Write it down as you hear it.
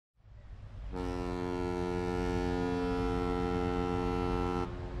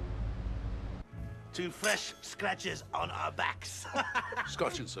2 fresh scratches on our backs.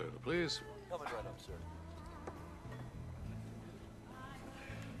 Scotch and soda, please. Coming right up, sir.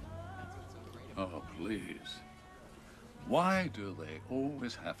 Oh, please. Why do they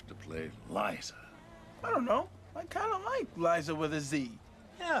always have to play Liza? I don't know. I kind of like Liza with a Z.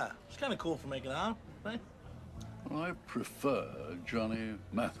 Yeah, it's kind of cool for making out, right? Well, I prefer Johnny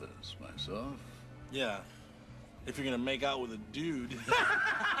Mathers myself. Yeah, if you're gonna make out with a dude.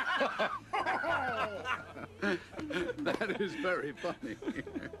 That is very funny.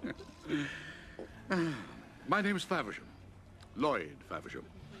 My name's Faversham. Lloyd Faversham.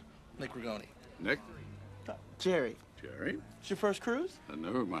 Nick Ragoni. Nick? Jerry, Jerry? it's your first cruise?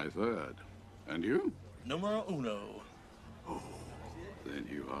 No, my third. And you? Numero uno. Oh, then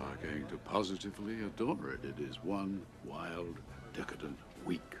you are going to positively adore it. It is one wild, decadent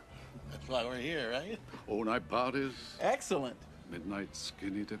week. That's why we're here, right? All-night parties, Excellent. midnight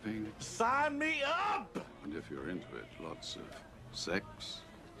skinny dipping, Sign me up! and if you're into it, lots of sex,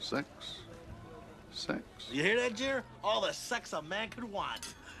 sex, sex. You hear that, Jer? All the sex a man could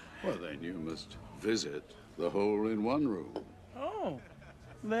want. Well, then you must visit the hole-in-one room. Oh,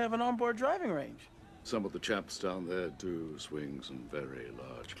 they have an onboard driving range. Some of the chaps down there do swing some very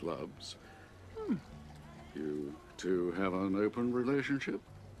large clubs. You two have an open relationship?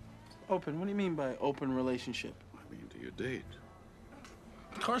 Open? What do you mean by open relationship? I mean, do you date?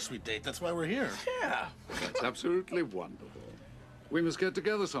 Of course we date. That's why we're here. Yeah. That's absolutely wonderful. We must get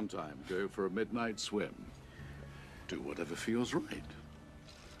together sometime, go for a midnight swim. Do whatever feels right.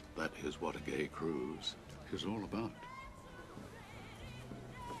 That is what a gay cruise is all about.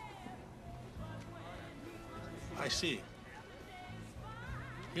 I see.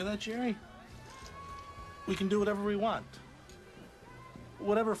 Hear that, Jerry? We can do whatever we want.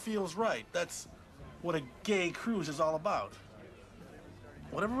 Whatever feels right. That's what a gay cruise is all about.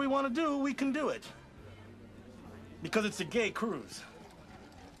 Whatever we want to do, we can do it. Because it's a gay cruise.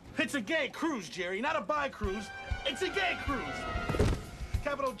 It's a gay cruise, Jerry, not a bi cruise. It's a gay cruise.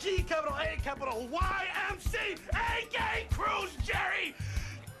 Capital G, capital A, capital Y, MC, a gay cruise, Jerry!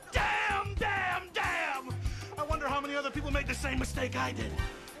 Damn, damn, damn! I wonder how many other people made the same mistake I did.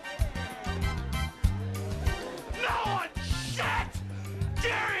 No one! Shit!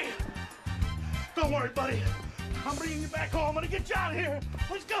 Jerry! Don't worry, buddy. I'm bringing you back home. I'm gonna get you out of here.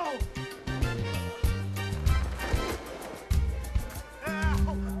 Let's go!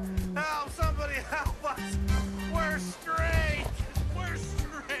 Help! Help! Somebody help us! We're straight! We're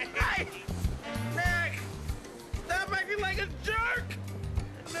straight! Hey! Nick! Stop acting like a jerk!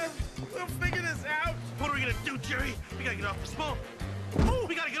 We'll figure this out. What are we gonna do, Jerry? We gotta get off this boat. Oh,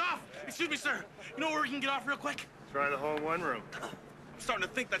 we gotta get off! Excuse me, sir. You know where we can get off real quick? Try the whole one room. I'm starting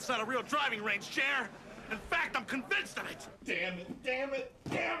to think that's not a real driving range, Chair. In fact, I'm convinced of it. Damn it, damn it,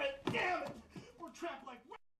 damn it, damn it! We're trapped like